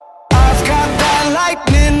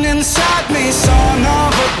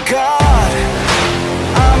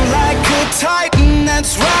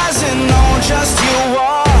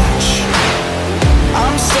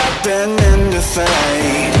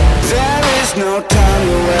no time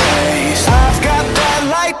to waste. I've got that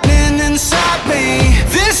lightning inside me.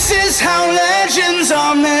 This is how legends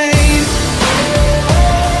are made.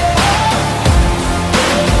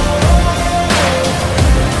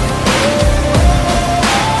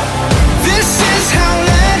 This is how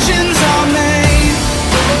legends are made.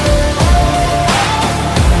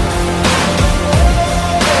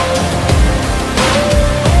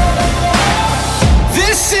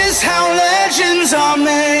 This is how legends are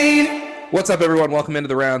made. What's up, everyone? Welcome into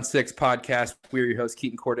the Round 6 podcast. We're your hosts,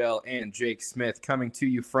 Keaton Cordell and Jake Smith, coming to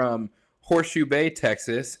you from Horseshoe Bay,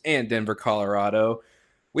 Texas, and Denver, Colorado.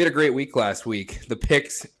 We had a great week last week. The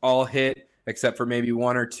picks all hit, except for maybe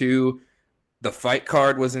one or two. The fight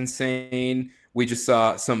card was insane. We just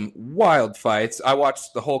saw some wild fights. I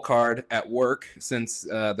watched the whole card at work since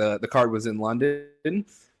the card was in London.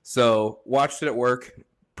 So watched it at work.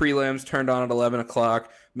 Prelims turned on at 11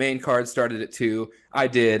 o'clock. Main card started at 2. I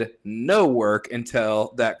did no work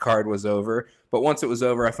until that card was over. But once it was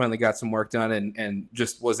over, I finally got some work done and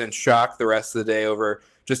just was in shock the rest of the day over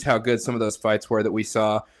just how good some of those fights were that we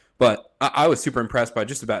saw. But I was super impressed by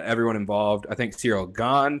just about everyone involved. I think Cyril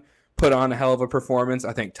Gane put on a hell of a performance.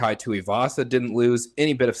 I think Tai Tuivasa didn't lose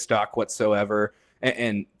any bit of stock whatsoever.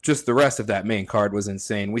 And just the rest of that main card was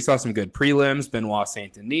insane. We saw some good prelims. Benoit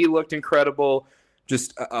Saint-Denis looked incredible.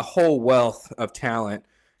 Just a whole wealth of talent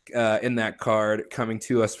in that card coming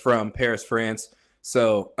to us from Paris, France.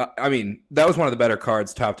 So, I mean, that was one of the better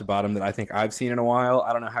cards top to bottom that I think I've seen in a while.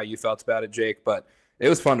 I don't know how you felt about it, Jake, but it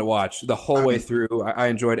was fun to watch the whole way through. I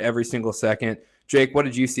enjoyed every single second. Jake, what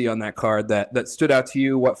did you see on that card that stood out to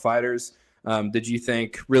you? What fighters did you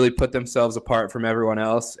think really put themselves apart from everyone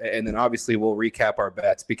else? And then obviously we'll recap our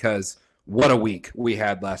bets because what a week we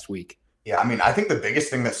had last week. Yeah, I mean, I think the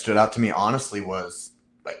biggest thing that stood out to me, honestly, was,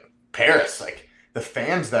 like, Paris. Like, the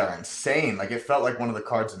fans there are insane. Like, it felt like one of the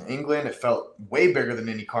cards in England. It felt way bigger than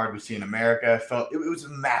any card we see in America. It was a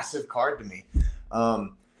massive card to me.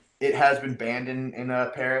 It has been banned in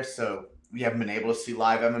Paris, so we haven't been able to see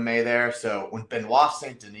live MMA there. So when Benoit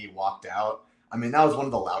Saint-Denis walked out, I mean, that was one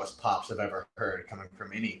of the loudest pops I've ever heard coming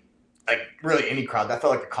from any crowd. That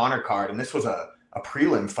felt like a Conor card, and this was a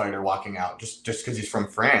prelim fighter walking out just because he's from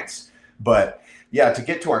France. But, yeah, to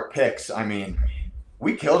get to our picks, I mean,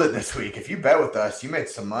 we killed it this week. If you bet with us, you made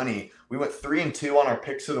some money. We went 3-2 on our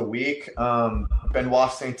picks of the week.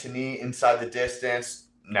 Benoit Saint-Denis inside the distance,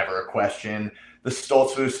 never a question. The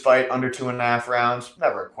Stoltzfus fight under 2.5 rounds,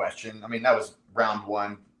 never a question. I mean, that was round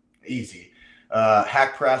 1, easy.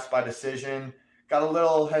 Hack press by decision, got a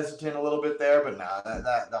little hesitant a little bit there, but no,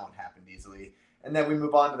 that one happened easily. And then we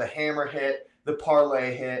move on to the hammer hit, the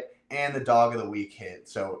parlay hit, and the dog of the week hit.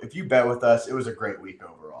 So if you bet with us, it was a great week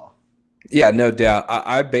overall. Yeah, no doubt.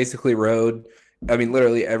 I basically rode,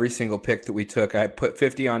 literally every single pick that we took. I put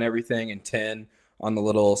 50 on everything and 10 on the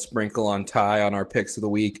little sprinkle on tie on our picks of the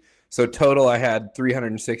week. So total, I had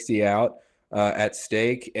 360 out at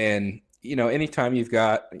stake. And, anytime you've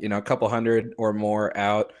got, a couple hundred or more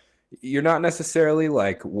out, you're not necessarily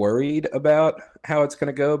like worried about how it's going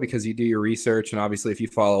to go because you do your research. And obviously if you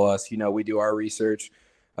follow us, we do our research.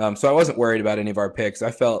 So I wasn't worried about any of our picks. I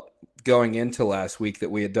felt going into last week that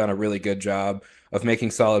we had done a really good job of making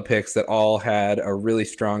solid picks that all had a really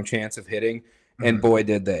strong chance of hitting. And boy,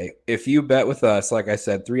 did they. If you bet with us, like I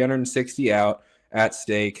said, 360 out at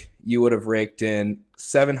stake, you would have raked in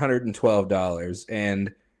 $712.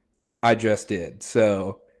 And I just did.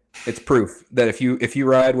 So it's proof that if you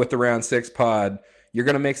ride with the Round 6 pod, you're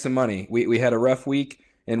going to make some money. We had a rough week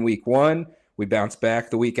in week 1. We bounced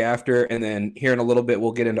back the week after, and then here in a little bit,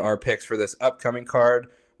 we'll get into our picks for this upcoming card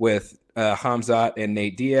with Hamzat and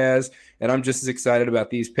Nate Diaz. And I'm just as excited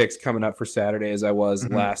about these picks coming up for Saturday as I was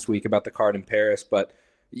last week about the card in Paris. But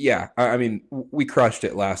yeah, I mean, we crushed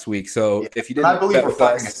it last week. So if you didn't, I believe we're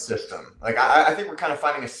finding a system. Like I think we're kind of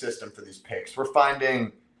finding a system for these picks. We're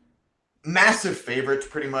finding massive favorites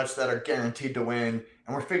pretty much that are guaranteed to win,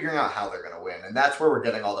 and we're figuring out how they're going to win, and that's where we're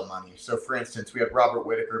getting all the money. So, for instance, we had Robert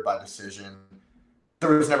Whittaker by decision.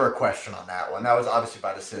 There was never a question on that one. That was obviously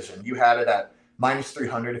by decision. You had it at minus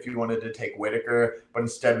 300 if you wanted to take Whittaker, but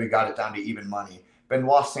instead we got it down to even money.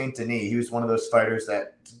 Benoit Saint-Denis, he was one of those fighters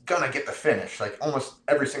that's going to get the finish. Like almost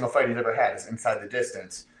every single fight he's ever had is inside the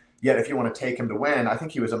distance. Yet if you want to take him to win, I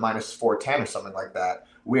think he was a minus 410 or something like that.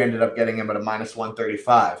 We ended up getting him at a minus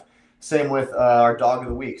 135. Same with our dog of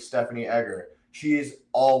the week, Stephanie Egger. She's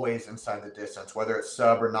always inside the distance, whether it's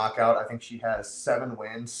sub or knockout. I think she has 7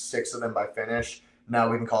 wins, 6 of them by finish. Now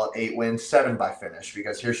we can call it 8 wins, 7 by finish,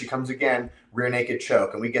 because here she comes again, rear naked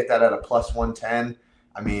choke, and we get that at a plus 110.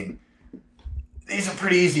 I mean, these are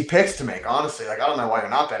pretty easy picks to make, honestly. Like, I don't know why you're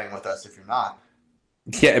not betting with us if you're not.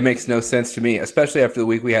 Yeah, it makes no sense to me, especially after the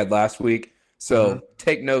week we had last week. So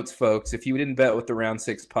take notes, folks. If you didn't bet with the Round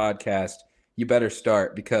Six podcast, you better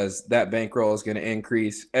start, because that bankroll is going to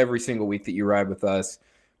increase every single week that you ride with us.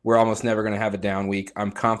 We're almost never going to have a down week.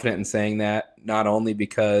 I'm confident in saying that, not only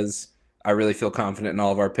because I really feel confident in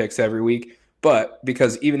all of our picks every week, but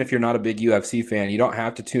because even if you're not a big UFC fan, you don't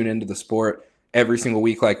have to tune into the sport every single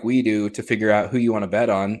week like we do to figure out who you want to bet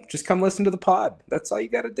on. Just come listen to the pod. That's all you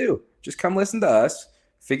got to do. Just come listen to us,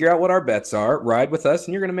 figure out what our bets are, ride with us,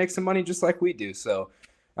 and you're going to make some money just like we do. So,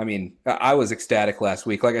 I mean, I was ecstatic last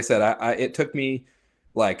week. Like I said, it took me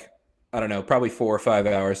like, I don't know, probably 4 or 5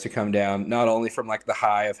 hours to come down, not only from like the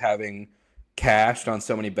high of having cashed on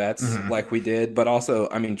so many bets like we did, but also,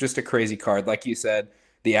 I mean, just a crazy card. Like you said,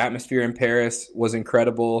 the atmosphere in Paris was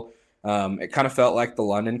incredible. It kind of felt like the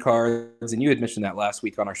London cards, and you had mentioned that last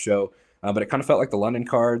week on our show, but it kind of felt like the London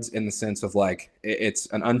cards in the sense of like it's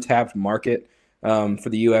an untapped market for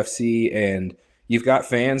the UFC, and you've got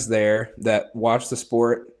fans there that watch the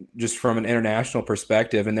sport just from an international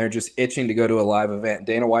perspective, and they're just itching to go to a live event.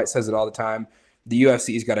 Dana White says it all the time. The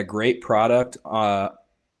UFC's got a great product,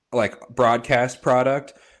 like broadcast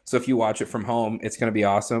product. So if you watch it from home, it's going to be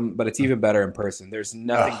awesome, but it's even better in person. There's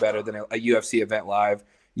nothing better than a UFC event live.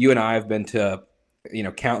 You and I have been to,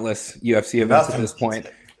 countless UFC events at this point,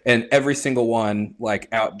 and every single one like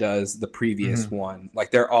outdoes the previous one.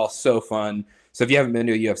 Like they're all so fun. So if you haven't been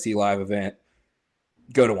to a UFC live event,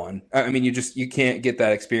 go to one. I mean, you can't get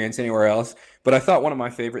that experience anywhere else. But I thought one of my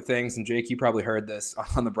favorite things, and Jake, you probably heard this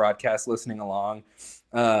on the broadcast listening along,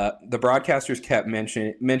 the broadcasters kept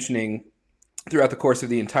mentioning throughout the course of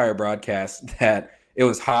the entire broadcast that it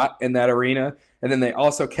was hot in that arena. And then they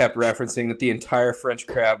also kept referencing that the entire French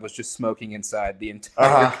crowd was just smoking inside the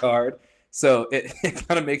entire card. So it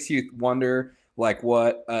kind of makes you wonder, like,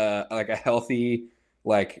 what like a healthy,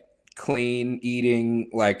 like clean eating,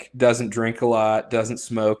 like doesn't drink a lot, doesn't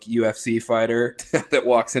smoke UFC fighter that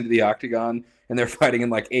walks into the octagon, and they're fighting in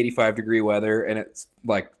like 85-degree weather, and it's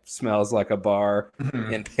like smells like a bar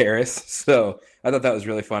in Paris. So I thought that was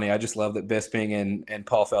really funny. I just love that Bisping and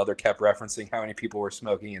Paul Felder kept referencing how many people were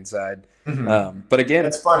smoking inside. But again,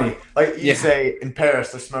 it's funny. Like you say in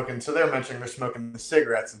Paris, they're smoking. So they're mentioning they're smoking the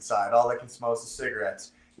cigarettes inside. All they can smell is the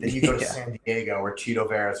cigarettes. Then you go to San Diego, where Cheeto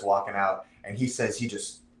Vera's walking out, and he says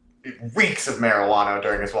it reeks of marijuana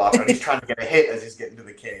during his walkout. He's trying to get a hit as he's getting to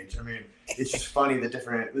the cage. I mean, it's just funny the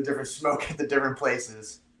different smoke at the different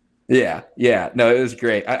places. Yeah. No, it was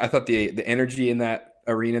great. I thought the energy in that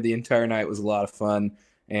arena the entire night was a lot of fun.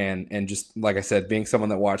 And just like I said, being someone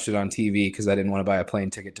that watched it on TV because I didn't want to buy a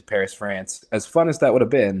plane ticket to Paris, France, as fun as that would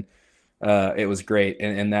have been, it was great.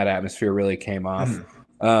 And that atmosphere really came off.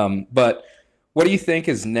 But what do you think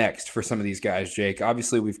is next for some of these guys, Jake?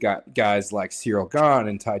 Obviously, we've got guys like Cyril Gahn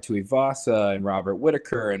and Tai Tuivasa and Robert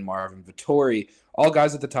Whitaker and Marvin Vettori, all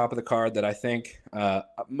guys at the top of the card that I think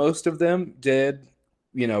most of them did,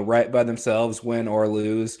 right by themselves, win or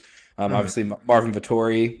lose. Obviously, Marvin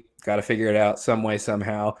Vettori, got to figure it out some way,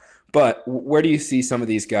 somehow. But where do you see some of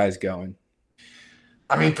these guys going?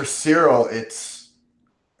 I mean, for Cyril, it's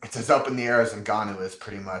as up in the air as Ngannou is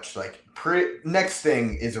pretty much. Like, next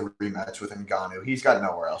thing is a rematch with Ngannou. He's got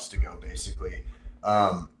nowhere else to go, basically.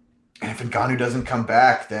 And if Ngannou doesn't come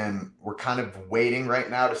back, then we're kind of waiting right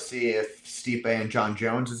now to see if Stipe and John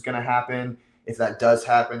Jones is going to happen. If that does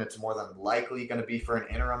happen, it's more than likely going to be for an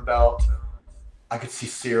interim belt. I could see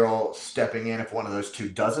Cyril stepping in if one of those two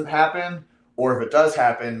doesn't happen, or if it does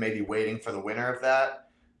happen, maybe waiting for the winner of that.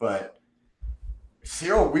 But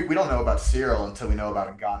Cyril, we don't know about Cyril until we know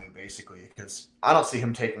about Ngannou, basically, because I don't see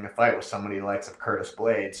him taking a fight with somebody like Curtis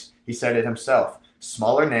Blades. He said it himself.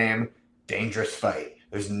 Smaller name, dangerous fight.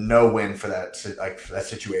 There's no win for that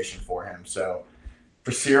situation for him. So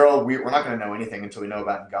for Cyril, we're not going to know anything until we know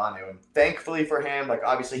about Ngannou. And thankfully for him,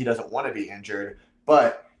 obviously he doesn't want to be injured,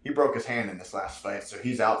 but he broke his hand in this last fight, so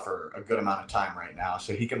he's out for a good amount of time right now.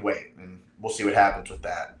 So he can wait, and we'll see what happens with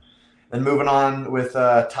that. Then moving on with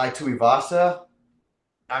Tai Tuivasa.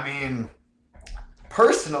 I mean,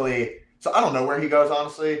 personally, so I don't know where he goes,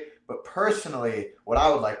 honestly, but personally, what I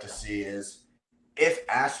would like to see is if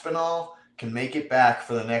Aspinall can make it back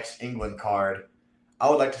for the next England card, I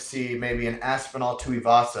would like to see maybe an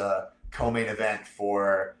Aspinall-Tuivasa co-main event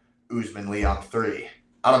for Usman-Leon 3.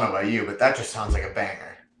 I don't know about you, but that just sounds like a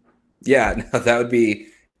banger. Yeah, no, that would be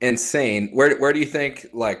insane. Where do you think,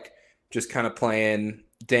 just kind of playing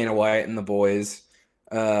Dana White and the boys,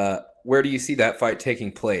 where do you see that fight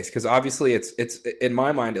taking place? Because obviously it's in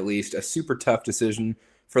my mind at least a super tough decision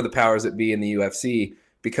for the powers that be in the UFC,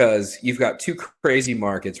 because you've got two crazy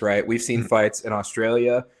markets, right? We've seen fights in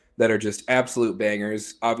Australia that are just absolute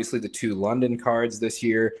bangers. Obviously, the 2 London cards this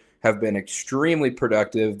year have been extremely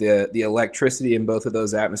productive. The electricity in both of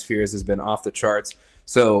those atmospheres has been off the charts.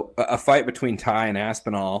 So a fight between Ty and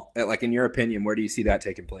Aspinall, like in your opinion, where do you see that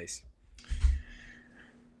taking place?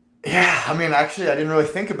 Yeah, I mean, actually, I didn't really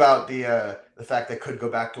think about the fact they could go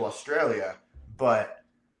back to Australia, but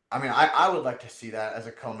I mean, I would like to see that as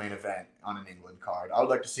a co-main event on an England card. I would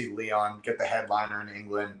like to see Leon get the headliner in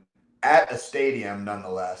England at a stadium,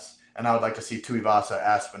 nonetheless, and I would like to see Tuivasa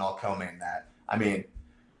Aspinall co-main that. I mean,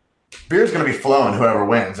 beer's going to be flowing whoever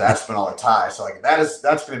wins, Aspinall or Ty. So like that's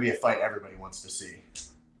going to be a fight everybody wants to see.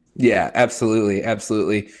 Yeah, absolutely,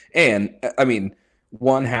 absolutely. And I mean,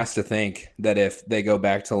 one has to think that if they go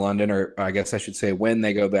back to London, or I guess I should say when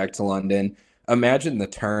they go back to London, imagine the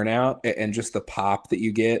turnout and just the pop that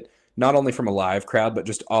you get, not only from a live crowd, but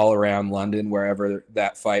just all around London, wherever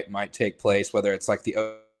that fight might take place, whether it's like the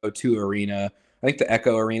O2 Arena. I think the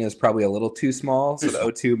Echo Arena is probably a little too small, so the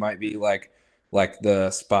O2 might be like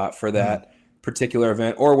the spot for that particular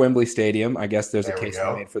event, or Wembley Stadium. I guess there's a case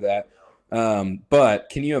made for that. But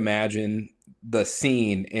can you imagine the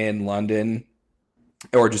scene in London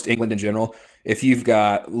or just England in general if you've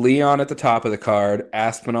got Leon at the top of the card,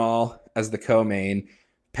 Aspinall as the co-main,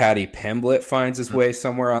 Paddy Pimblett finds his way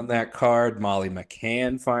somewhere on that card, Molly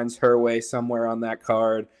McCann finds her way somewhere on that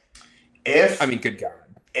card. Good God.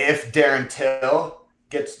 If Darren Till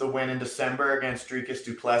gets the win in December against Dricus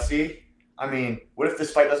du Plessis, I mean, what if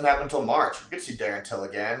this fight doesn't happen until March? We could see Darren Till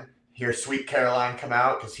again. Hear Sweet Caroline come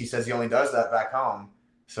out because he says he only does that back home.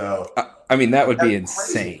 So that would be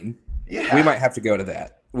insane. Yeah, we might have to go to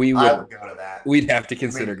that. I would go to that. We'd have to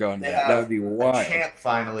consider going to that. That would be wild. Champ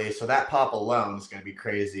finally, so that pop alone is going to be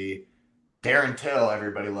crazy. Darren Till,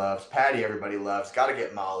 everybody loves. Paddy, everybody loves. Got to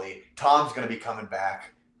get Molly. Tom's going to be coming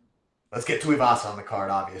back. Let's get Tuivasa on the card,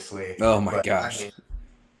 obviously. Oh my gosh,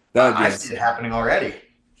 I see it happening already.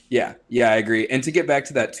 Yeah, I agree. And to get back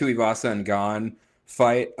to that Tuivasa and Gane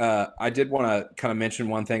fight, I did want to kind of mention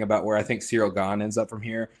one thing about where I think Cyril Gane ends up from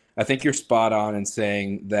here. I think you're spot on in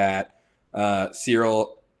saying that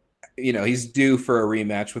Cyril, he's due for a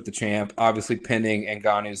rematch with the champ, obviously pending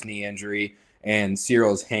Ngannou's knee injury and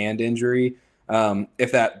Cyril's hand injury.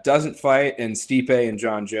 If that doesn't fight and Stipe and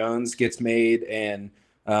John Jones gets made and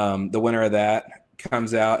the winner of that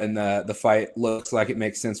comes out and the fight looks like it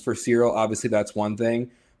makes sense for Cyril, obviously that's one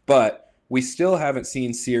thing. But we still haven't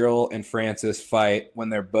seen Cyril and Francis fight when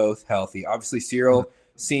they're both healthy. Obviously, Cyril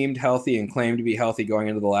seemed healthy and claimed to be healthy going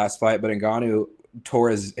into the last fight, but Ngannou tore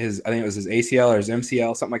his I think it was his ACL or his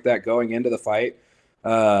MCL, something like that, going into the fight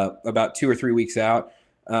about 2 or 3 weeks out.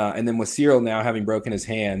 And then with Cyril now having broken his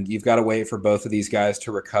hand, you've got to wait for both of these guys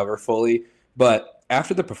to recover fully. But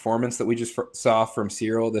after the performance that we just saw from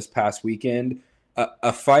Cyril this past weekend,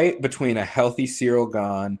 a fight between a healthy Cyril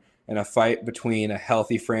Gane and a fight between a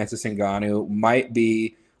healthy Francis Ngannou might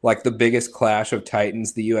be like the biggest clash of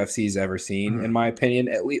titans the UFC's ever seen, in my opinion,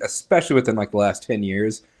 at least, especially within like the last 10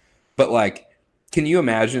 years. But like, can you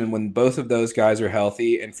imagine when both of those guys are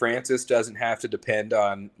healthy and Francis doesn't have to depend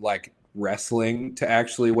on like wrestling to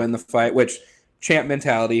actually win the fight, which champ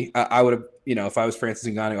mentality, I would have, if I was Francis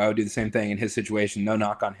Ngannou, I would do the same thing in his situation. No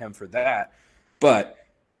knock on him for that. But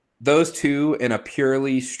those two in a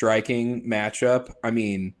purely striking matchup, I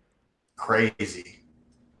mean, crazy.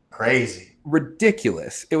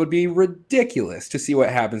 Ridiculous. It would be ridiculous to see what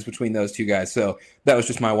happens between those two guys. So that was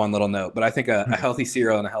just my one little note. But I think a healthy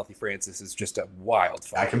Cyril and a healthy Francis is just a wild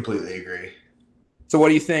fight. I completely agree. So what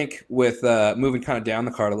do you think with moving kind of down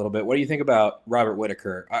the card a little bit? What do you think about Robert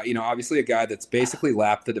Whittaker? Obviously a guy that's basically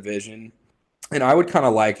lapped the division. And I would kind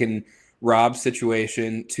of liken Rob's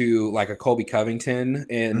situation to like a Colby Covington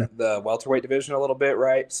in the welterweight division a little bit,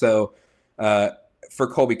 right? So for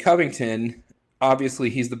Colby Covington, obviously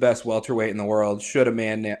he's the best welterweight in the world. Should a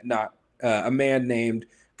man named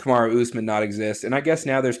Kamaru Usman not exist? And I guess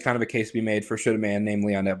now there's kind of a case to be made for should a man named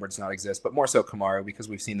Leon Edwards not exist, but more so Kamaru because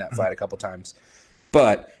we've seen that fight a couple times.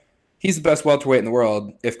 But he's the best welterweight in the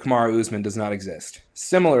world if Kamaru Usman does not exist.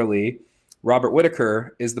 Similarly, Robert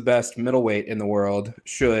Whittaker is the best middleweight in the world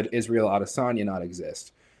should Israel Adesanya not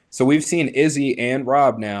exist. So we've seen Izzy and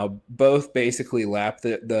Rob now both basically lap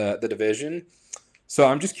the division. So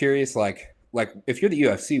I'm just curious, like if you're the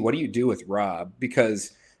UFC, what do you do with Rob?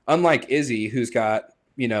 Because unlike Izzy, who's got,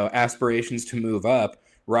 aspirations to move up,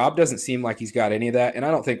 Rob doesn't seem like he's got any of that. And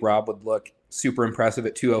I don't think Rob would look super impressive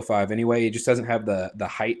at 205 anyway. He just doesn't have the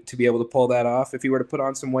height to be able to pull that off if he were to put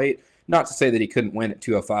on some weight. Not to say that he couldn't win at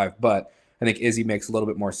 205, but I think Izzy makes a little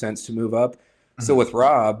bit more sense to move up. So with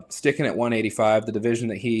Rob sticking at 185, the division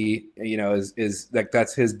that he, is like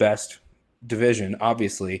that's his best division,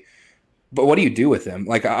 obviously. But what do you do with him?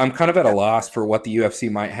 Like, I'm kind of at a loss for what the UFC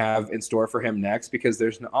might have in store for him next, because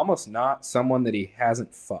there's almost not someone that he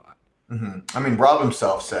hasn't fought. I mean, Rob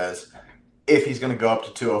himself says if he's going to go up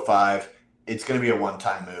to 205, it's going to be a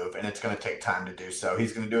one-time move, and it's going to take time to do so.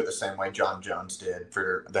 He's going to do it the same way John Jones did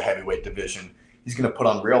for the heavyweight division. He's going to put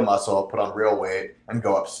on real muscle, put on real weight, and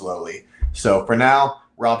go up slowly. So for now,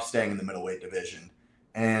 Rob's staying in the middleweight division.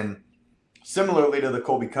 And similarly to the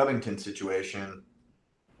Colby Covington situation,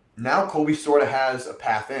 now Colby sort of has a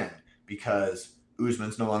path in because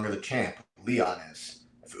Usman's no longer the champ. Leon is.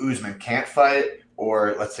 If Usman can't fight,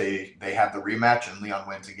 or let's say they have the rematch and Leon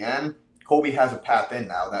wins again, Colby has a path in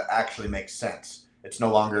now that actually makes sense. It's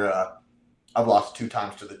no longer a I've lost 2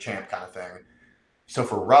 times to the champ kind of thing. So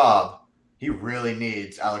for Rob, he really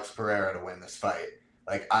needs Alex Pereira to win this fight.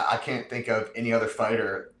 Like, I can't think of any other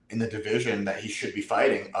fighter in the division that he should be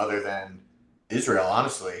fighting other than Israel,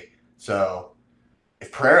 honestly. So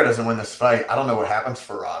if Pereira doesn't win this fight, I don't know what happens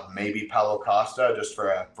for Rob. Maybe Paulo Costa just for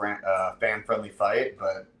a fan-friendly fight.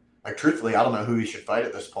 But, like, truthfully, I don't know who he should fight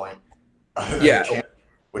at this point. Other than the champ,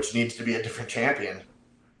 which needs to be a different champion.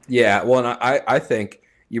 Yeah, well, and I think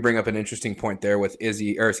you bring up an interesting point there with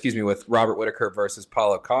with Robert Whittaker versus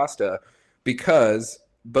Paulo Costa, because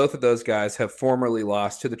both of those guys have formerly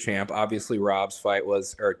lost to the champ. Obviously, Rob's fight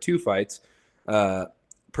was 2 fights,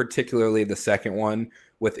 particularly the second one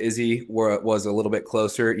with Izzy, where it was a little bit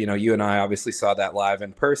closer. You know, you and I obviously saw that live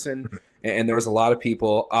in person, and there was a lot of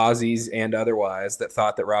people, Aussies and otherwise, that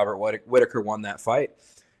thought that Robert Whittaker won that fight.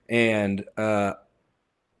 And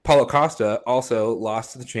Paulo Costa also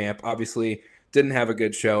lost to the champ, obviously didn't have a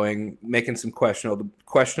good showing, making some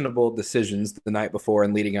questionable decisions the night before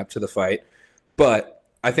and leading up to the fight. But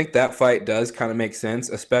I think that fight does kind of make sense,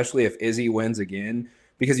 especially if Izzy wins again,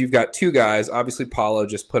 because you've got 2 guys. Obviously, Paulo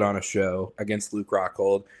just put on a show against Luke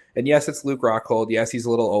Rockhold. And yes, it's Luke Rockhold. Yes, he's a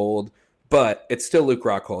little old, but it's still Luke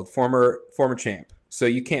Rockhold, former champ. So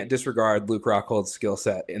you can't disregard Luke Rockhold's skill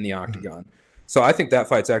set in the octagon. So I think that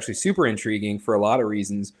fight's actually super intriguing for a lot of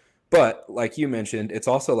reasons. But like you mentioned, it's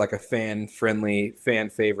also like a fan-friendly,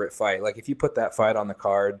 fan-favorite fight. Like if you put that fight on the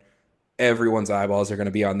card, everyone's eyeballs are going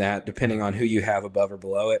to be on that, depending on who you have above or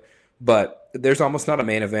below it. But there's almost not a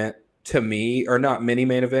main event to me, or not many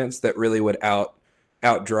main events that really would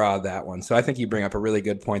outdraw that one. So I think you bring up a really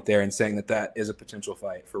good point there in saying that is a potential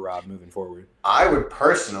fight for Rob moving forward. I would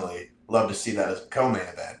personally love to see that as a co-main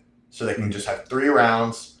event, so they can just have 3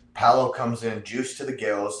 rounds. Paulo comes in, juice to the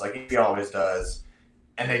gills, like he always does,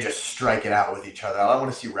 and they just strike it out with each other. I don't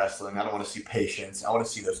want to see wrestling. I don't want to see patience. I want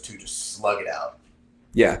to see those 2 just slug it out.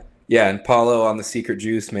 Yeah, and Paulo on the secret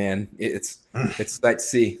juice, man. It's sight to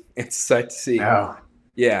see. It's sight to see. No.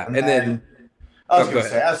 Yeah, and then I was going to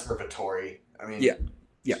say, as for Vettori, I mean,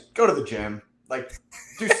 yeah, go to the gym, like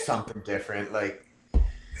do something different. Like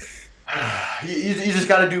you just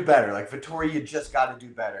got to do better. Like Vettori, you just got to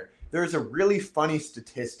do better. There's a really funny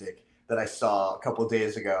statistic that I saw a couple of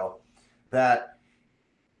days ago that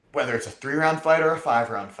whether it's a 3-round fight or a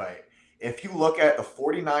 5-round fight, if you look at the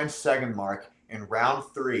 49-second mark in round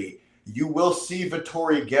 3, you will see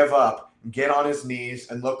Vettori give up, get on his knees,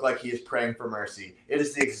 and look like he is praying for mercy. It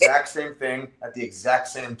is the exact same thing at the exact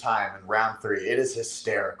same time in round 3. It is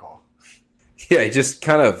hysterical. Yeah, he just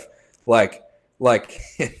kind of like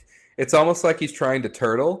it's almost like he's trying to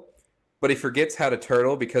turtle, but he forgets how to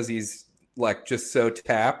turtle because he's like just so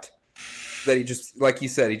tapped that he just, like you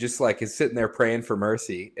said, he just like is sitting there praying for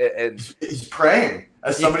mercy. And he's praying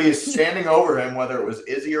as somebody is standing over him, whether it was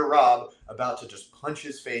Izzy or Rob, about to just punch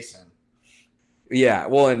his face in. Yeah,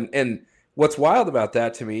 well, and what's wild about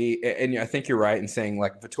that to me, and I think you're right in saying,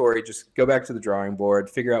 like, Vettori, just go back to the drawing board,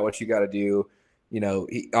 figure out what you got to do. You know,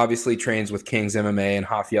 he obviously trains with King's MMA and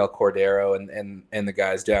Rafael Cordero and the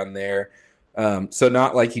guys down there. So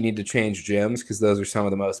not like you need to change gyms, because those are some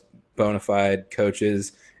of the most bona fide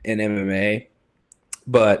coaches in MMA.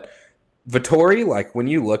 But Vettori, like, when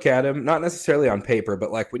you look at him, not necessarily on paper,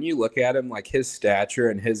 but like when you look at him, like his stature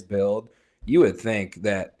and his build, you would think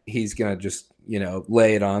that he's going to just,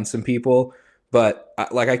 lay it on some people. But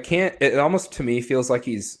it almost to me feels like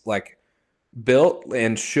he's like built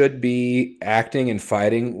and should be acting and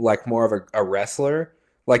fighting like more of a wrestler.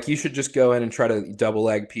 Like you should just go in and try to double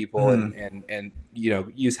leg people and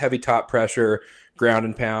use heavy top pressure, ground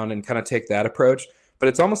and pound, and kind of take that approach. But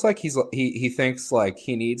it's almost like he thinks like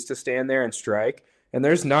he needs to stand there and strike. And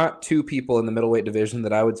there's not 2 people in the middleweight division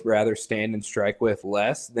that I would rather stand and strike with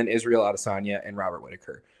less than Israel Adesanya and Robert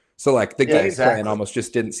Whittaker. So like the game plan almost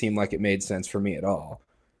just didn't seem like it made sense for me at all.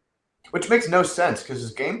 Which makes no sense, because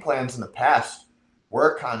his game plans in the past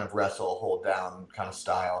were kind of wrestle, hold down kind of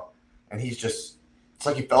style. And he's just, it's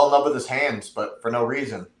like he fell in love with his hands, but for no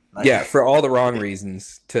reason. Like, Yeah, for all the wrong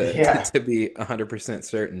reasons to yeah. to be 100%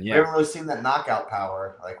 certain. We Yeah. haven't really seen that knockout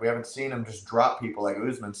power. Like, we haven't seen him just drop people like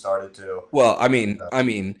Usman started to. Well, I mean,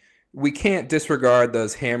 So, we can't disregard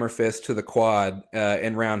those hammer fists to the quad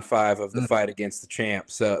in round 5 of the fight against the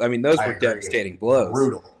champ. So, I mean, those I were agree. devastating blows.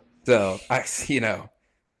 Brutal. So, I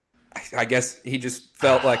guess he just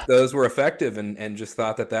felt like those were effective and just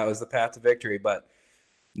thought that was the path to victory. But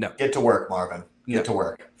no, Get to work, Marvin. Get no. to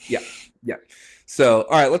work. Yeah. Yeah. So,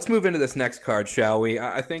 all right, let's move into this next card, shall we?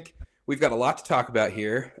 I think we've got a lot to talk about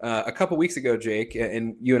here. A couple weeks ago, Jake,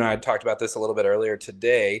 and you and I had talked about this a little bit earlier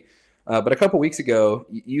today, but a couple weeks ago,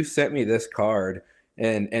 you sent me this card,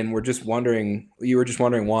 and you were just wondering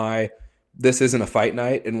why this isn't a fight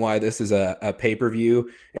night and why this is a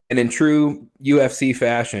pay-per-view. And in true UFC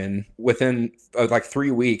fashion, within like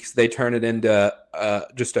 3 weeks, they turn it into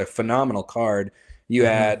just a phenomenal card. You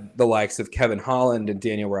had the likes of Kevin Holland and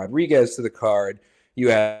Daniel Rodriguez to the card. You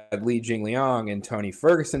had Li Jingliang and Tony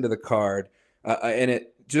Ferguson to the card. And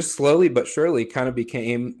it just slowly but surely kind of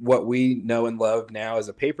became what we know and love now as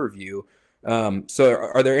a pay-per-view. So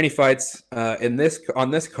are there any fights on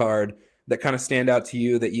this card that kind of stand out to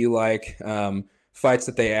you that you like, fights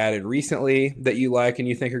that they added recently that you like and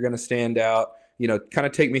you think are going to stand out? Kind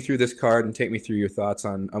of take me through this card and take me through your thoughts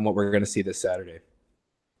on what we're going to see this Saturday.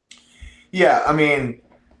 Yeah, I mean,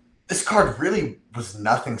 this card really was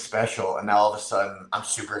nothing special, and now all of a sudden, I'm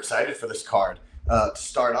super excited for this card. To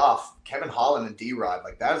start off, Kevin Holland and D-Rod,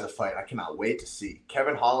 like, that is a fight I cannot wait to see.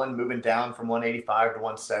 Kevin Holland moving down from 185 to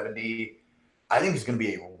 170, I think is going to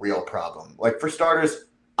be a real problem. Like, for starters,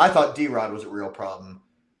 I thought D-Rod was a real problem,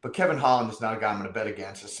 but Kevin Holland is not a guy I'm going to bet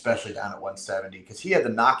against, especially down at 170, because he had the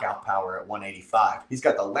knockout power at 185. He's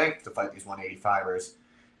got the length to fight these 185ers.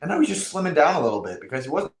 And now he's just slimming down a little bit because he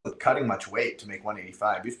wasn't cutting much weight to make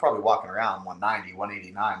 185. He was probably walking around 190,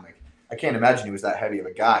 189. Like, I can't imagine he was that heavy of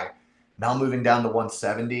a guy. Now moving down to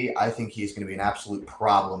 170, I think he's going to be an absolute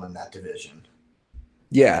problem in that division.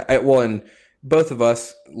 Yeah, and both of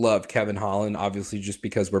us love Kevin Holland, obviously just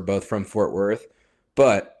because we're both from Fort Worth.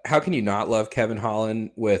 But how can you not love Kevin Holland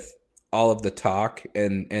with all of the talk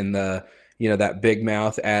and the that big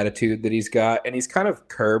mouth attitude that he's got? And he's kind of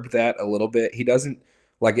curbed that a little bit. He doesn't.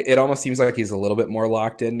 Like, it almost seems like he's a little bit more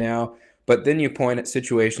locked in now. But then you point at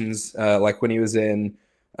situations like when he was in,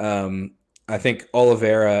 I think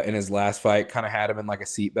Oliveira in his last fight kind of had him in like a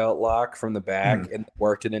seatbelt lock from the back and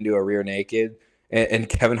worked it into a rear naked. And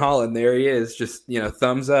Kevin Holland, there he is, just,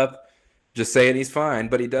 thumbs up, just saying he's fine.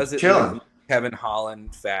 But he does it in Kevin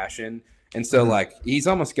Holland fashion. And so, like, he's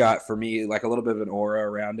almost got, for me, like a little bit of an aura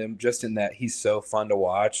around him, just in that he's so fun to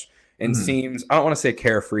watch and seems, I don't want to say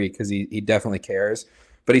carefree because he definitely cares.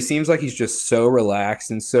 But he seems like he's just so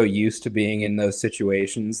relaxed and so used to being in those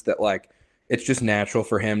situations that, like, it's just natural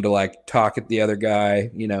for him to, like, talk at the other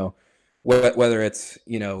guy, whether it's,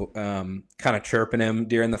 kind of chirping him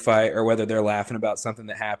during the fight or whether they're laughing about something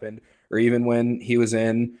that happened, or even when he was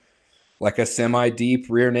in, like, a semi-deep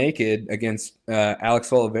rear naked against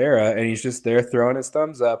Alex Oliveira and he's just there throwing his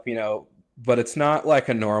thumbs up, but it's not like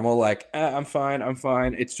a normal, like, I'm fine.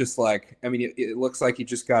 It's just like, I mean, it looks like he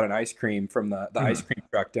just got an ice cream from the ice cream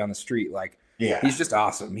truck down the street. Like, yeah, he's just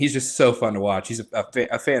awesome. He's just so fun to watch. He's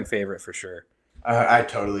a fan favorite for sure. I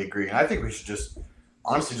totally agree. And I think we should just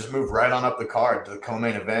move right on up the card to the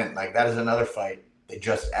co-main event. Like, that is another fight they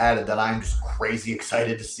just added that I'm just crazy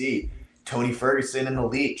excited to see. Tony Ferguson and the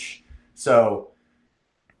Leech. So,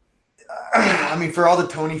 I mean, for all the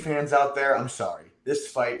Tony fans out there, I'm sorry. This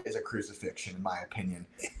fight is a crucifixion, in my opinion.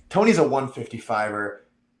 Tony's a 155er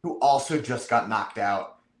who also just got knocked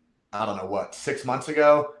out, I don't know what, 6 months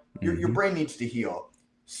ago? Your brain needs to heal.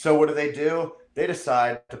 So what do? They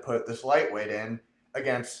decide to put this lightweight in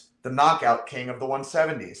against the knockout king of the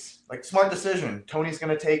 170s. Like, smart decision. Tony's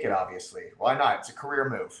going to take it, obviously. Why not? It's a career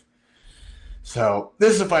move. So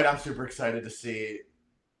this is a fight I'm super excited to see.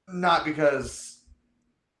 Not because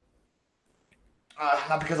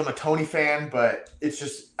I'm a Tony fan, but it's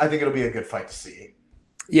just, I think it'll be a good fight to see.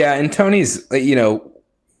 Yeah, and Tony's,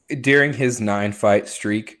 during his 9-fight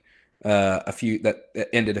streak, that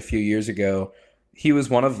ended a few years ago, he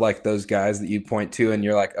was one of, like, those guys that you point to and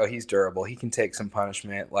you're like, oh, he's durable. He can take some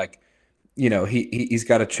punishment. Like, he's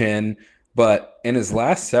got a chin. But in his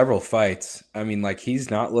last several fights, I mean, like, he's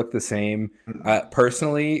not looked the same.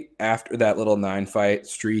 Personally, after that little 9-fight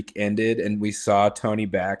streak ended and we saw Tony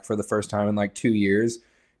back for the first time in like 2 years,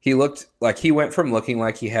 he looked like he went from looking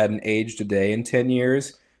like he hadn't aged a day in 10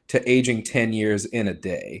 years to aging 10 years in a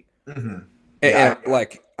day. And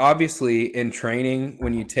like, obviously in training,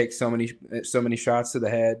 when you take so many shots to the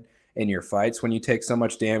head in your fights, when you take so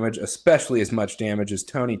much damage, especially as much damage as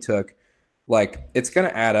Tony took, like it's going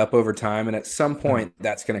to add up over time, and at some point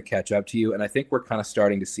that's going to catch up to you. And I think we're kind of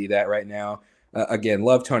starting to see that right now. Again,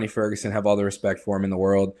 love Tony Ferguson, have all the respect for him in the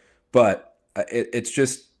world, but it's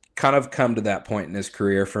just kind of come to that point in his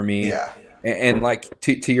career for me. Yeah. And like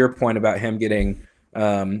to your point about him getting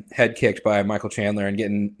head kicked by Michael Chandler and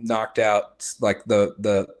getting knocked out, like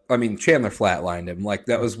I mean, Chandler flatlined him. Like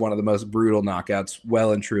that was one of the most brutal knockouts,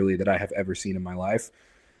 well and truly, that I have ever seen in my life.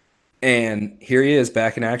 And here he is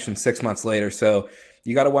back in action 6 months later. So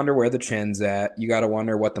you got to wonder where the chin's at. You got to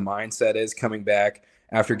wonder what the mindset is coming back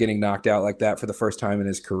after getting knocked out like that for the first time in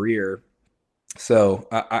his career. So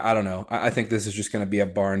I don't know. I think this is just going to be a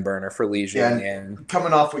barn burner for Legion. Yeah, and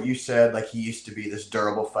coming off what you said, like he used to be this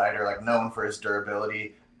durable fighter, like known for his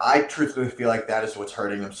durability. I truthfully feel like that is what's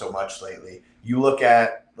hurting him so much lately. You look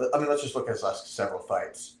at, I mean, let's just look at his last several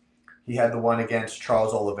fights. He had the one against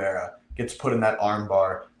Charles Oliveira, gets put in that arm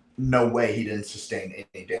bar. No way he didn't sustain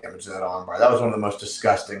any damage to that arm bar. That was one of the most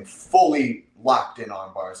disgusting, fully locked in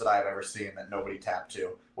arm bars that I've ever seen that nobody tapped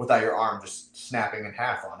to without your arm just snapping in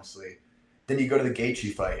half, honestly. Then you go to the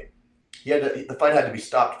Gaethje fight. The fight had to be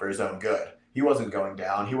stopped for his own good. He wasn't going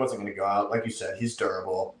down. He wasn't going to go out. Like you said, he's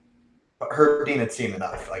durable. But Dean had seen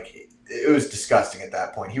enough. Like it was disgusting at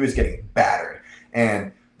that point. He was getting battered.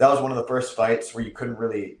 And that was one of the first fights where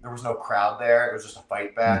there was no crowd there. It was just a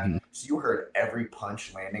fight back. Mm-hmm. So you heard every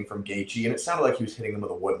punch landing from Gaethje, and it sounded like he was hitting him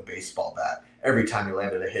with a wooden baseball bat every time he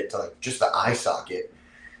landed a hit to like just the eye socket.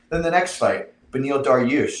 Then the next fight, Beneil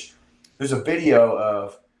Dariush. There's a video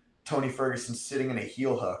of Tony Ferguson sitting in a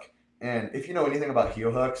heel hook. And if you know anything about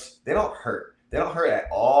heel hooks, they don't hurt. They don't hurt at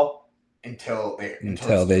all until they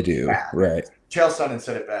do. Bad. Right. Chael Sonnen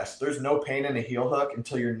said it best. There's no pain in a heel hook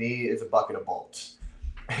until your knee is a bucket of bolts.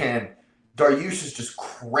 And Dariush is just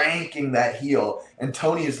cranking that heel, and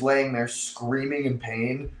Tony is laying there screaming in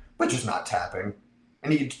pain, but just not tapping.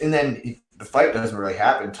 And then the fight doesn't really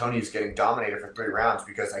happen. Tony's getting dominated for 3 rounds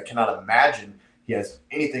because I cannot imagine he has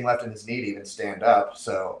anything left in his knee to even stand up.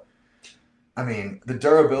 So, I mean, the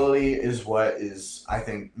durability is what is, I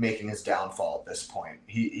think, making his downfall at this point.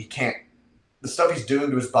 He can't – the stuff he's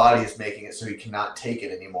doing to his body is making it so he cannot take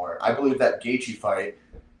it anymore. I believe that Gaethje fight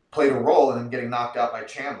played a role in him getting knocked out by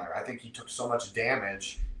Chandler. I think he took so much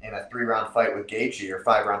damage in a 3-round fight with Gaethje or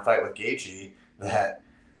 5-round fight with Gaethje that,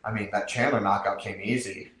 I mean, that Chandler knockout came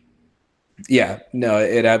easy. Yeah, no,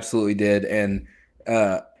 it absolutely did. And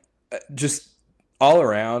just all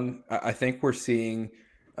around, I think we're seeing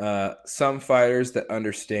some fighters that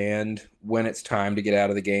understand when it's time to get out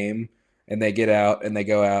of the game, and they get out and they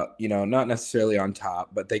go out, not necessarily on top,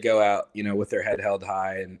 but they go out, with their head held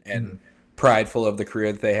high and prideful of the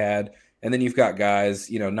career that they had. And then you've got guys,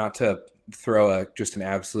 not to throw just an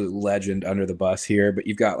absolute legend under the bus here, but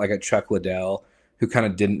you've got like a Chuck Liddell who kind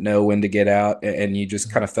of didn't know when to get out, and you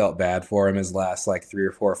just kind of felt bad for him his last like 3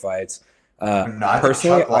 or 4 fights.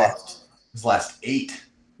 Personally, Chuck lost his last 8.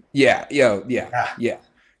 Yeah.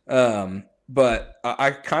 But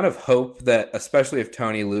I kind of hope that, especially if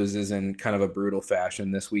Tony loses in kind of a brutal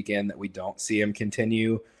fashion this weekend, that we don't see him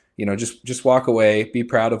continue. Just walk away, be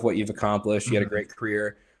proud of what you've accomplished. You had a great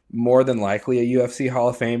career, more than likely a UFC Hall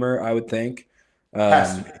of Famer, I would think.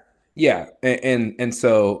 Has to be. Yeah, and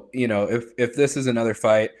so if this is another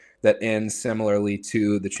fight that ends similarly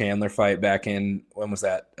to the Chandler fight back in, when was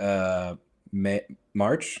that?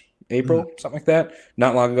 March, April, something like that.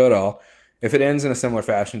 Not long ago at all. If it ends in a similar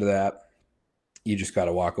fashion to that, you just got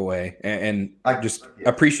to walk away and just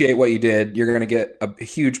appreciate what you did. You're going to get a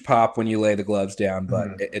huge pop when you lay the gloves down, but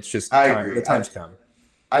it's just the time's come.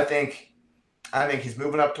 I think he's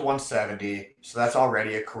moving up to 170, so that's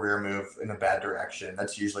already a career move in a bad direction.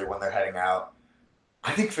 That's usually when they're heading out.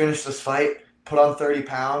 I think finish this fight, put on 30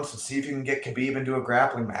 pounds, and see if you can get Khabib into a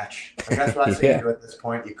grappling match. Like, that's what I say to at this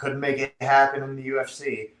point. You couldn't make it happen in the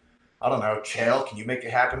UFC. I don't know, Chael, can you make it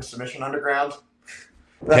happen submission underground?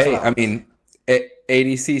 I mean,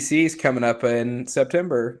 ADCC is coming up in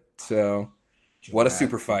September, so what a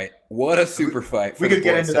super fight. What a super fight. We could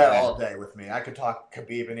get into that all day with me. I could talk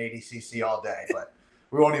Khabib and ADCC all day, but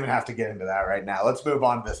we won't even have to get into that right now. Let's move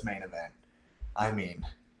on to this main event. I mean,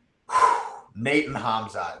 Nate and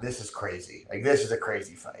Hamza, this is crazy. Like, this is a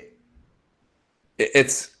crazy fight.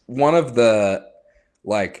 It's one of the,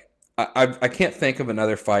 like, I can't think of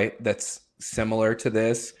another fight that's similar to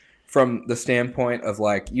this from the standpoint of,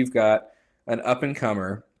 like, you've got an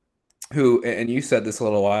up-and-comer who, and you said this a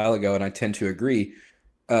little while ago, and I tend to agree,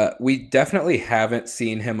 we definitely haven't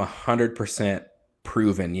seen him 100%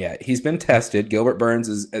 proven yet. He's been tested. Gilbert Burns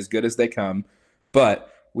is as good as they come,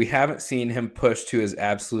 but we haven't seen him push to his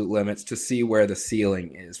absolute limits to see where the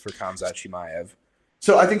ceiling is for Khamzat Chimaev.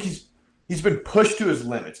 So I think he's he's been pushed to his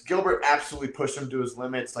limits. Gilbert absolutely pushed him to his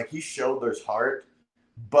limits. Like, he showed there's heart,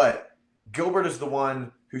 but Gilbert is the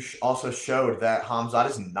one who also showed that Hamzat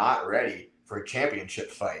is not ready for a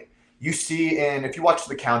championship fight. You see, and if you watch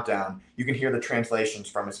the countdown, you can hear the translations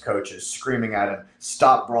from his coaches screaming at him,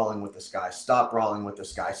 stop brawling with this guy, stop brawling with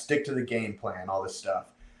this guy, stick to the game plan, all this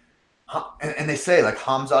stuff. And they say, like,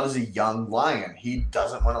 Hamzat is a young lion. He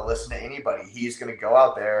doesn't want to listen to anybody. He's going to go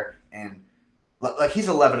out there and, like, he's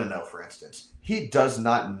 11-0, for instance. He does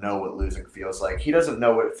not know what losing feels like. He doesn't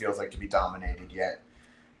know what it feels like to be dominated yet.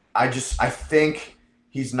 I think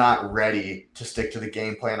he's not ready to stick to the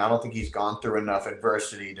game plan. I don't think he's gone through enough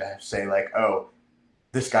adversity to say, like, oh,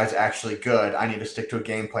 this guy's actually good. I need to stick to a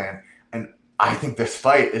game plan. And I think this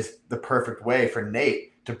fight is the perfect way for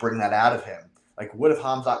Nate to bring that out of him. Like, what if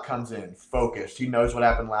Hamzat comes in focused? He knows what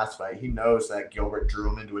happened last fight. He knows that Gilbert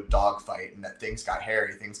drew him into a dogfight and that things got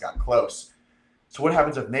hairy, things got close. So what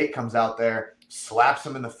happens if Nate comes out there, slaps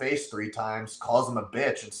him in the face 3 times, calls him a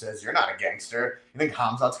bitch, and says, you're not a gangster? You think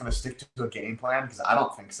Hamzat's going to stick to a game plan? Because I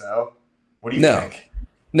don't think so. What do you think?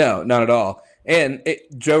 No, not at all. And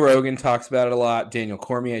Joe Rogan talks about it a lot. Daniel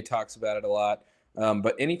Cormier talks about it a lot.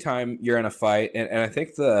 But anytime you're in a fight, and I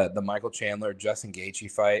think the Michael Chandler-Justin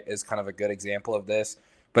Gaethje fight is kind of a good example of this,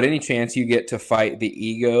 but any chance you get to fight the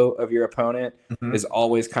ego of your opponent is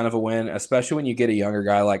always kind of a win, especially when you get a younger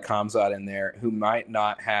guy like Khamzat in there who might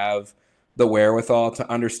not have the wherewithal to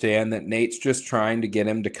understand that Nate's just trying to get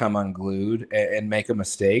him to come unglued and make a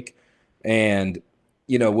mistake. And,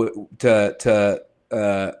 you know, to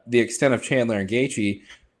the extent of Chandler and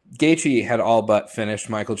Gaethje had all but finished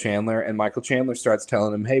Michael Chandler, and Michael Chandler starts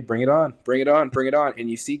telling him, hey, bring it on, bring it on, bring it on. And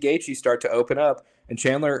you see Gaethje start to open up, and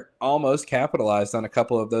Chandler almost capitalized on a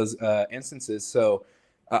couple of those instances. So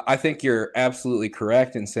I think you're absolutely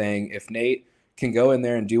correct in saying if Nate can go in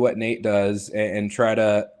there and do what Nate does and try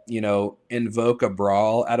to, you know, invoke a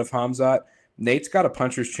brawl out of Khamzat, Nate's got a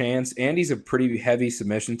puncher's chance, and he's a pretty heavy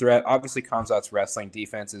submission threat. Obviously, Khamzat's wrestling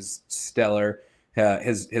defense is stellar.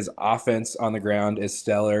 His offense on the ground is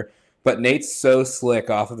stellar, but Nate's so slick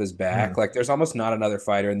off of his back. Like, there's almost not another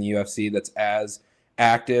fighter in the UFC that's as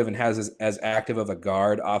active and has as active of a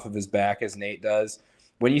guard off of his back as Nate does.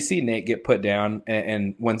 When you see Nate get put down,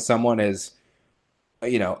 and when someone is,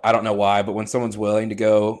 you know, I don't know why, but when someone's willing to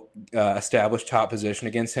go establish top position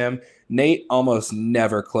against him, Nate almost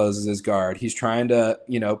never closes his guard. He's trying to,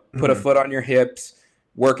 you know, put a foot on your hips,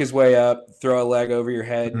 work his way up, throw a leg over your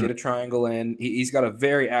head, get a triangle in. He's got a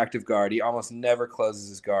very active guard. He almost never closes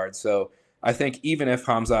his guard. So I think even if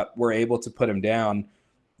Khamzat were able to put him down,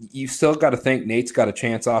 you still got to think Nate's got a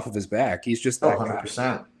chance off of his back. He's just that 100%.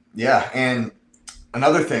 guy. Yeah, and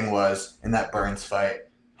another thing was, in that Burns fight,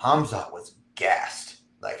 Khamzat was gassed.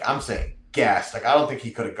 Like, I'm saying gassed. Like, I don't think he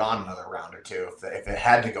could have gone another round or two if it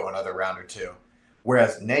had to go another round or two.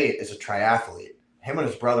 Whereas Nate is a triathlete. Him and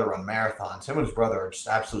his brother run marathons. Him and his brother are just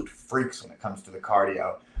absolute freaks when it comes to the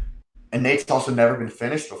cardio. And Nate's also never been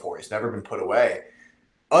finished before. He's never been put away.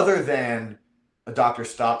 Other than a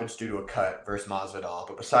doctor's stoppage due to a cut versus Masvidal.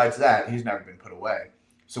 But besides that, he's never been put away.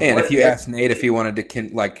 So and if you asked Nate if he wanted to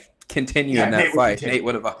continue in that fight, Nate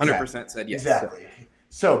would have 100% said yes. Exactly.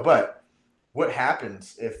 So, but what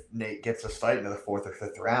happens if Nate gets this fight into the 4th or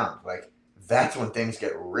 5th round? Like, that's when things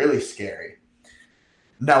get really scary.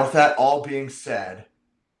 Now, with that all being said,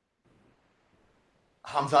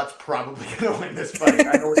 Khamzat's probably going to win this fight.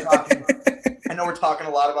 I know we're talking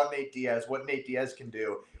a lot about Nate Diaz, what Nate Diaz can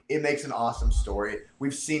do. It makes an awesome story.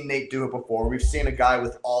 We've seen Nate do it before. We've seen a guy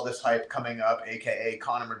with all this hype coming up, a.k.a.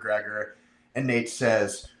 Conor McGregor, and Nate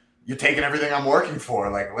says, you're taking everything I'm working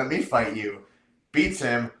for. Like, let me fight you. Beats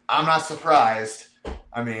him. I'm not surprised.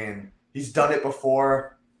 I mean, he's done it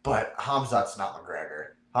before, but Khamzat's not McGregor.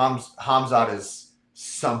 Khamzat is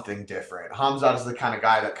something different. Khamzat is the kind of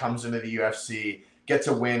guy that comes into the UFC, gets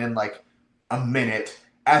a win in like a minute,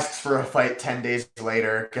 asks for a fight 10 days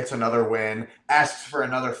later, gets another win, asks for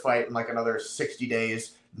another fight in like another 60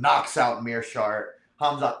 days, knocks out Mearshart.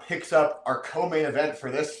 Khamzat picks up our co-main event for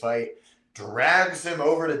this fight, drags him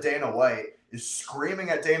over to Dana White, is screaming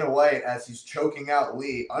at Dana White as he's choking out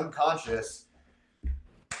Lee, unconscious.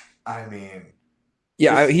 I mean...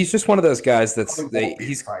 Yeah, he's just one of those guys right.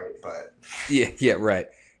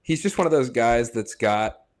 He's just one of those guys that's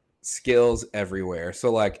got skills everywhere.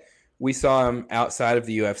 So, like, we saw him outside of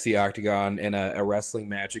the UFC octagon in a wrestling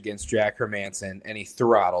match against Jack Hermanson, and he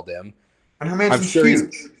throttled him. And Hermanson's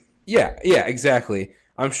huge. Yeah, exactly.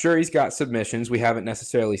 I'm sure he's got submissions. We haven't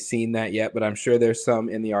necessarily seen that yet, but I'm sure there's some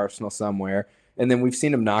in the arsenal somewhere. And then we've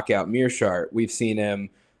seen him knock out Mearshart. We've seen him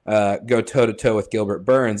go toe-to-toe with Gilbert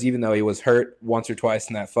Burns. Even though he was hurt once or twice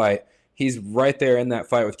in that fight, he's right there in that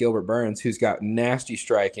fight with Gilbert Burns, who's got nasty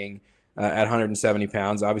striking at 170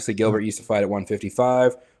 pounds. Obviously, Gilbert used to fight at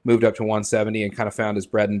 155, moved up to 170, and kind of found his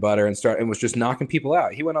bread and butter and was just knocking people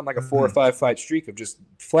out. He went on like a 4 or 5 fight streak of just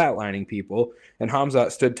flatlining people, and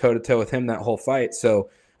Khamzat stood toe to toe with him that whole fight. So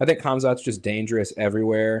I think Khamzat's just dangerous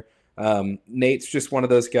everywhere. Nate's just one of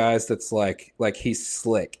those guys that's like he's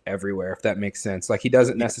slick everywhere, if that makes sense. Like he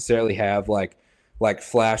doesn't necessarily have like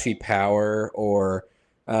flashy power or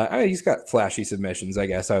he's got flashy submissions, I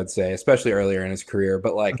guess I would say, especially earlier in his career.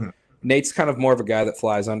 But like Nate's kind of more of a guy that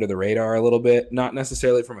flies under the radar a little bit, not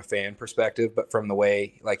necessarily from a fan perspective, but from the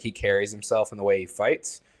way like he carries himself and the way he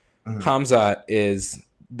fights. Khamzat is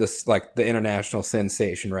this like the international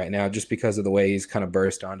sensation right now, just because of the way he's kind of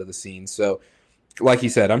burst onto the scene. So, like you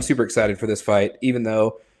said, I'm super excited for this fight, even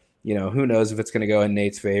though, you know, who knows if it's going to go in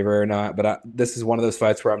Nate's favor or not. But this is one of those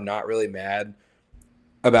fights where I'm not really mad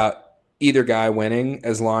about either guy winning,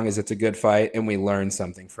 as long as it's a good fight and we learn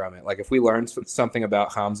something from it. Like if we learn something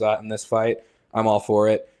about Khamzat in this fight, I'm all for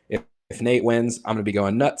it. If Nate wins, I'm going to be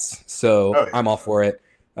going nuts. So I'm all for it.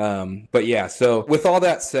 But yeah, so with all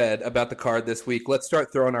that said about the card this week, let's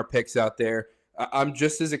start throwing our picks out there. I'm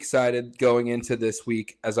just as excited going into this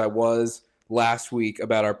week as I was last week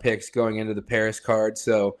about our picks going into the Paris card.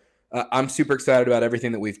 So I'm super excited about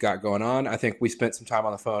everything that we've got going on. I think we spent some time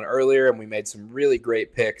on the phone earlier and we made some really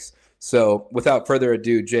great picks. So without further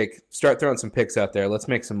ado, Jake, start throwing some picks out there. Let's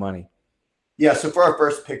make some money. Yeah, so for our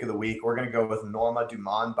first pick of the week, we're going to go with Norma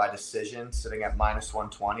Dumont by decision, sitting at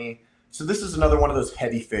 -120. So this is another one of those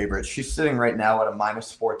heavy favorites. She's sitting right now at a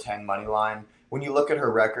 -410 money line. When you look at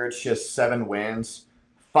her record, she has 7 wins,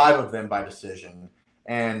 5 of them by decision.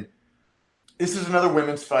 And this is another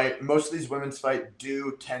women's fight. Most of these women's fights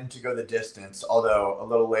do tend to go the distance, although a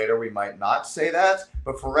little later we might not say that.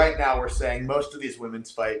 But for right now, we're saying most of these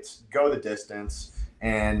women's fights go the distance.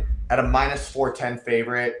 And at a -410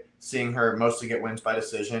 favorite, seeing her mostly get wins by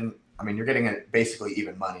decision, I mean, you're getting basically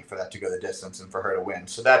even money for that to go the distance and for her to win.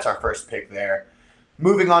 So that's our first pick there.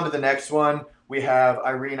 Moving on to the next one, we have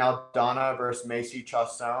Irene Aldana versus Macy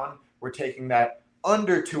Chiasson. We're taking that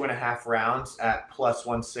under 2.5 rounds at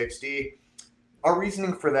 +160. Our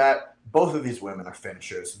reasoning for that, both of these women are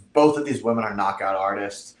finishers. Both of these women are knockout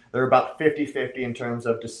artists. They're about 50-50 in terms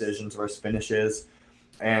of decisions versus finishes.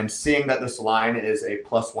 And seeing that this line is a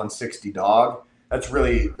 +160 dog, that's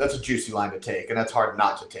a juicy line to take, and that's hard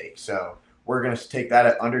not to take. So we're going to take that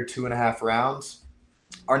at under 2.5 rounds.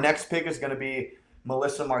 Our next pick is going to be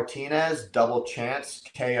Melissa Martinez, double chance,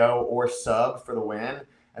 KO or sub for the win,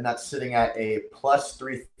 and that's sitting at a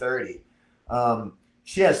 +330.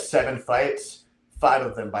 She has 7 fights. 5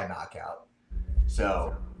 of them by knockout.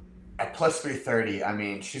 So at +330, I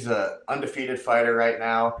mean, she's an undefeated fighter right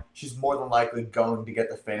now. She's more than likely going to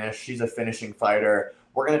get the finish. She's a finishing fighter.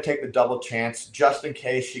 We're going to take the double chance just in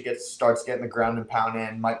case she starts getting the ground and pound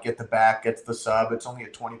in, might get the back, gets the sub. It's only a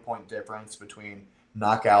 20-point difference between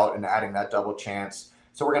knockout and adding that double chance.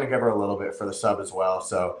 So we're going to give her a little bit for the sub as well.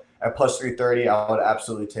 So at +330, I would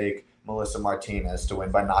absolutely take Melissa Martinez to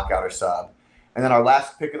win by knockout or sub. And then our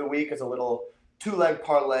last pick of the week is a little 2-leg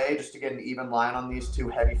parlay just to get an even line on these 2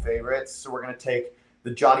 heavy favorites. So we're going to take the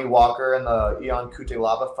Johnny Walker and the Ion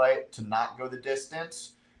Cutelaba fight to not go the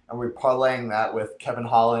distance. And we're parlaying that with Kevin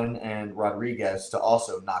Holland and Rodriguez to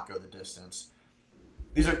also not go the distance.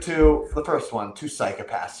 These are the first one, 2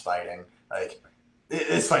 psychopaths fighting. Like,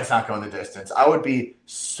 this fight's not going the distance. I would be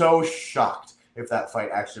so shocked if that fight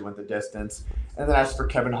actually went the distance. And then as for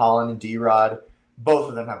Kevin Holland and D-Rod, both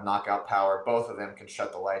of them have knockout power. Both of them can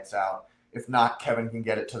shut the lights out. If not, Kevin can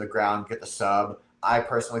get it to the ground, get the sub. I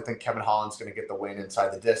personally think Kevin Holland's going to get the win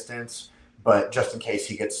inside the distance. But just in case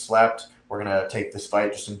he gets slept, we're going to take this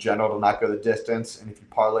fight just in general to not go the distance. And if you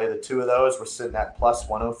parlay the 2 of those, we're sitting at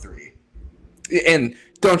 +103. And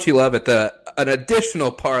don't you love it? An additional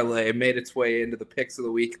parlay made its way into the picks of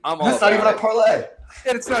the week. That's not even a parlay.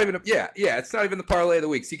 And it's not even it's not even the parlay of the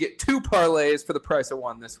week. So you get 2 parlays for the price of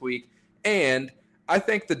 1 this week. And I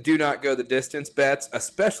think the do not go the distance bets,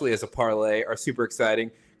 especially as a parlay, are super exciting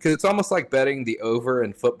because it's almost like betting the over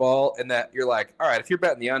in football, in that you're like, all right, if you're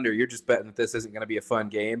betting the under, you're just betting that this isn't going to be a fun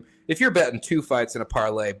game. If you're betting 2 fights in a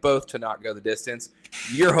parlay, both to not go the distance,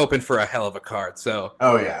 you're hoping for a hell of a card. So,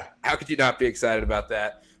 oh yeah, how could you not be excited about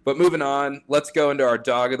that? But moving on, let's go into our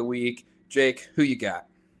dog of the week. Jake, who you got?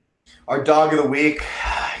 Our dog of the week,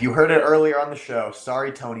 you heard it earlier on the show.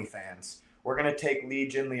 Sorry, Tony fans. We're going to take Li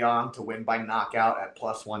Jinliang to win by knockout at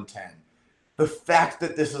 +110. The fact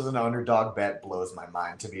that this is an underdog bet blows my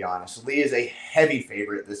mind, to be honest. Li is a heavy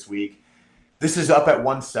favorite this week. This is up at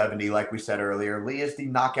 170, like we said earlier. Li is the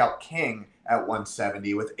knockout king at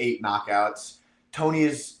 170 with 8 knockouts. Tony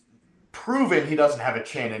is proven he doesn't have a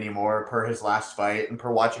chin anymore per his last fight and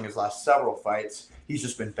per watching his last several fights. He's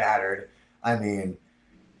just been battered. I mean,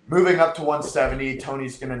 moving up to 170,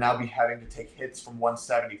 Tony's going to now be having to take hits from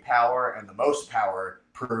 170 power and the most power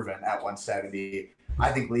proven at 170.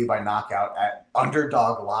 I think Lee by knockout at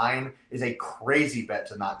underdog line is a crazy bet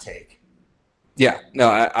to not take. Yeah, no,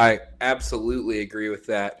 I absolutely agree with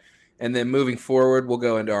that. And then moving forward, we'll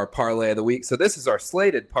go into our parlay of the week. So this is our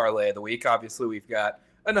slated parlay of the week. Obviously, we've got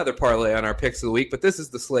another parlay on our picks of the week, but this is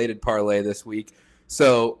the slated parlay this week.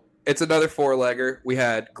 So it's another four-legger. We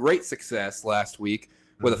had great success last week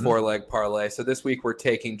with a four-leg parlay. So this week we're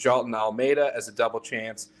taking Jalton Almeida as a double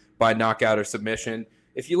chance by knockout or submission.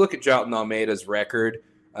 If you look at Jalton Almeida's record,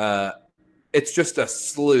 it's just a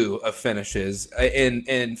slew of finishes.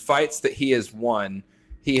 In fights that he has won,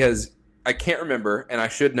 he has, I can't remember, and I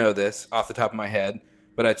should know this off the top of my head,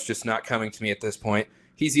 but it's just not coming to me at this point.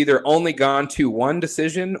 He's either only gone to one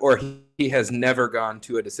decision or he has never gone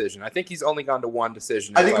to a decision. I think he's only gone to one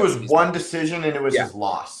decision. I think it was one decision, and it was his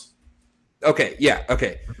loss. Okay, yeah,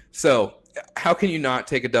 okay. So how can you not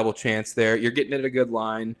take a double chance there? You're getting it at a good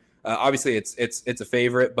line. Obviously, it's a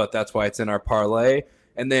favorite, but that's why it's in our parlay.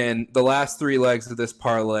 And then the last three legs of this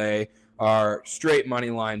parlay are straight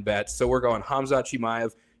money line bets. So we're going Khamzat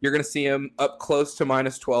Chimaev. You're going to see him up close to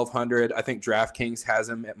minus 1,200. I think DraftKings has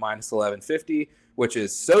him at minus 1,150, which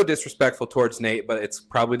is so disrespectful towards Nate, but it's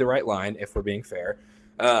probably the right line if we're being fair.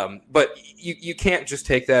 But you can't just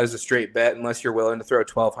take that as a straight bet unless you're willing to throw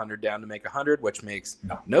 1,200 down to make 100, which makes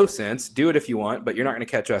no sense. Do it if you want, but you're not going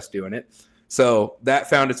to catch us doing it. So that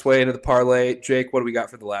found its way into the parlay. Jake, what do we got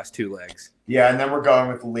for the last two legs? Yeah, and then we're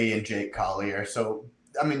going with Lee and Jake Collier. So,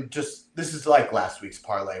 I mean, just this is like last week's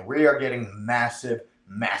parlay. We are getting massive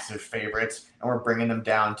favorites, and we're bringing them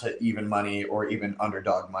down to even money or even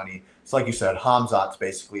underdog money. So like you said, Khamzat's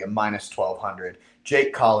basically a minus 1,200.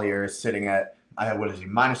 Jake Collier is sitting at, what is he,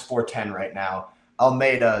 minus 410 right now.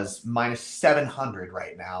 Almeida's minus 700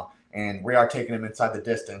 right now. And we are taking him inside the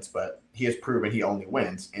distance, but he has proven he only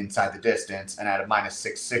wins inside the distance. And at a minus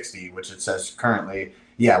 660, which it says currently,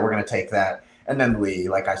 yeah, we're going to take that. And then Lee,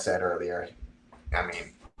 like I said earlier, I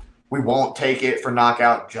mean, we won't take it for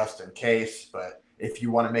knockout just in case, but if you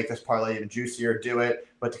want to make this parlay even juicier, do it.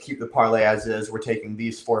 But to keep the parlay as is, we're taking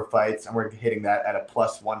these four fights, and we're hitting that at a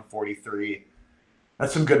plus 143.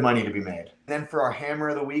 That's some good money to be made. Then for our hammer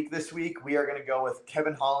of the week this week, we are going to go with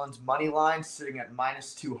Kevin Holland's money line sitting at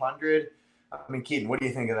minus 200. I mean, Keaton, what do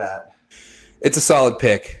you think of that? It's a solid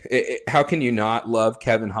pick. How can you not love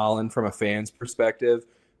Kevin Holland from a fan's perspective?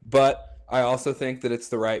 But I also think that it's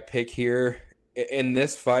the right pick here in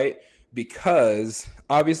this fight because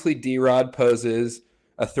obviously D-Rod poses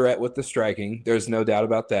a threat with the striking. There's no doubt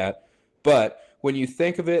about that. But when you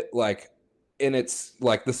think of it like in its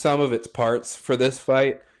like the sum of its parts for this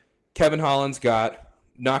fight, Kevin Holland's got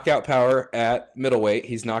knockout power at middleweight.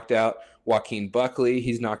 He's knocked out Joaquin Buckley.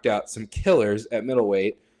 He's knocked out some killers at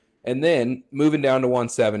middleweight. And then moving down to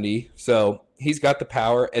 170. So he's got the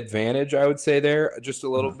power advantage, I would say there just a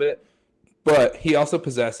little bit. But he also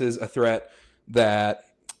possesses a threat that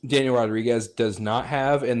Daniel Rodriguez does not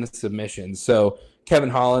have in the submission. So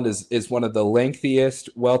Kevin Holland is one of the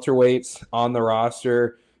lengthiest welterweights on the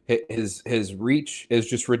roster. His reach is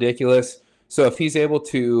just ridiculous. So if he's able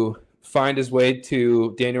to find his way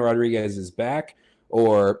to Daniel Rodriguez's back,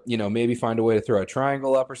 or maybe find a way to throw a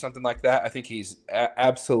triangle up or something like that, I think he's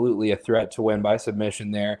absolutely a threat to win by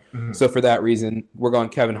submission there. Mm-hmm. So for that reason, we're going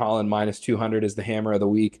Kevin Holland minus 200 as the hammer of the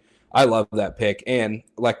week. I love that pick, and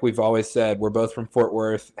like we've always said, we're both from Fort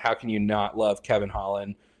Worth. How can you not love Kevin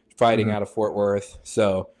Holland fighting out of Fort Worth?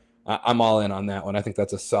 So I'm all in on that one. I think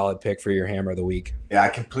that's a solid pick for your hammer of the week. Yeah, I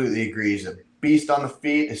completely agree. He's a beast on the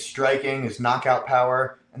feet, his striking, his knockout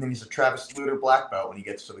power, and then he's a Travis Luter black belt when he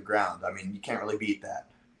gets to the ground. I mean, you can't really beat that.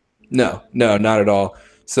 No, not at all.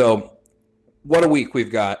 So what a week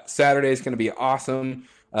we've got. Saturday is going to be awesome.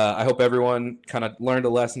 I hope everyone kind of learned a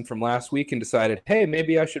lesson from last week and decided, hey,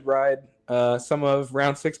 maybe I should ride some of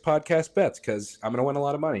Round 6 podcast bets because I'm going to win a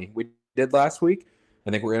lot of money. We did last week.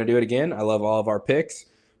 I think we're going to do it again. I love all of our picks.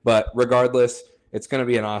 But regardless, it's going to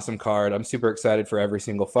be an awesome card. I'm super excited for every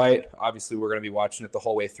single fight. Obviously, we're going to be watching it the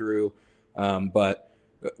whole way through. But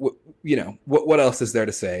what else is there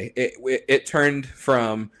to say? It turned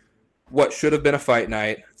from what should have been a fight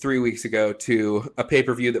night 3 weeks ago to a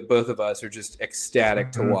pay-per-view that both of us are just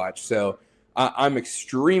ecstatic to watch. So I'm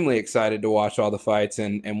extremely excited to watch all the fights,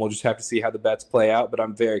 and we'll just have to see how the bets play out. But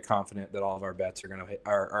I'm very confident that all of our bets are going to hit.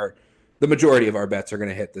 The majority of our bets are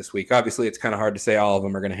going to hit this week. Obviously, it's kind of hard to say all of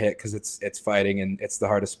them are going to hit because it's fighting and it's the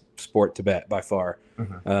hardest sport to bet by far.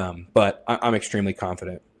 But I'm extremely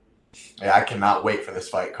confident. Yeah, I cannot wait for this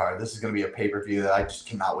fight card. This is going to be a pay-per-view that I just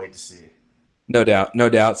cannot wait to see. No doubt, no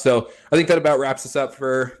doubt. So I think that about wraps us up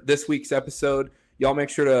for this week's episode. Y'all make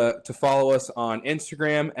sure to follow us on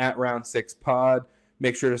Instagram at Round6Pod.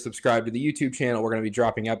 Make sure to subscribe to the YouTube channel. We're going to be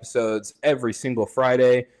dropping episodes every single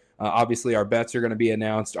Friday. Obviously, our bets are going to be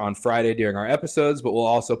announced on Friday during our episodes, but we'll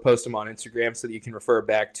also post them on Instagram so that you can refer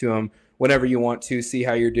back to them whenever you want to, see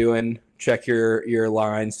how you're doing, check your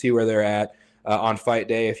lines, see where they're at on fight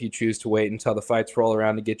day if you choose to wait until the fights roll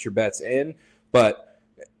around to get your bets in. But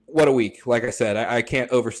what a week. Like I said, I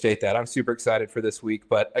can't overstate that. I'm super excited for this week.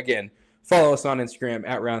 But again, follow us on Instagram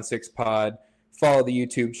at Round6Pod. Follow the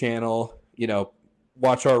YouTube channel.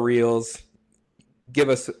 Watch our reels. Give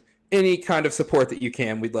us any kind of support that you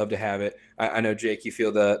can. We'd love to have it. I know, Jake, you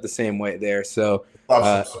feel the same way there. So,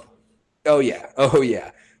 oh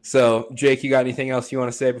yeah. So, Jake, you got anything else you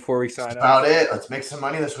want to say before we sign That's up? about it. Let's make some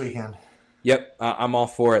money this weekend. Yep, I'm all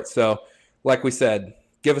for it. So, like we said,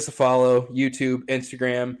 give us a follow, YouTube,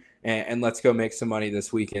 Instagram, and let's go make some money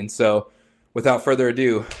this weekend. So, without further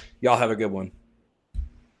ado, y'all have a good one.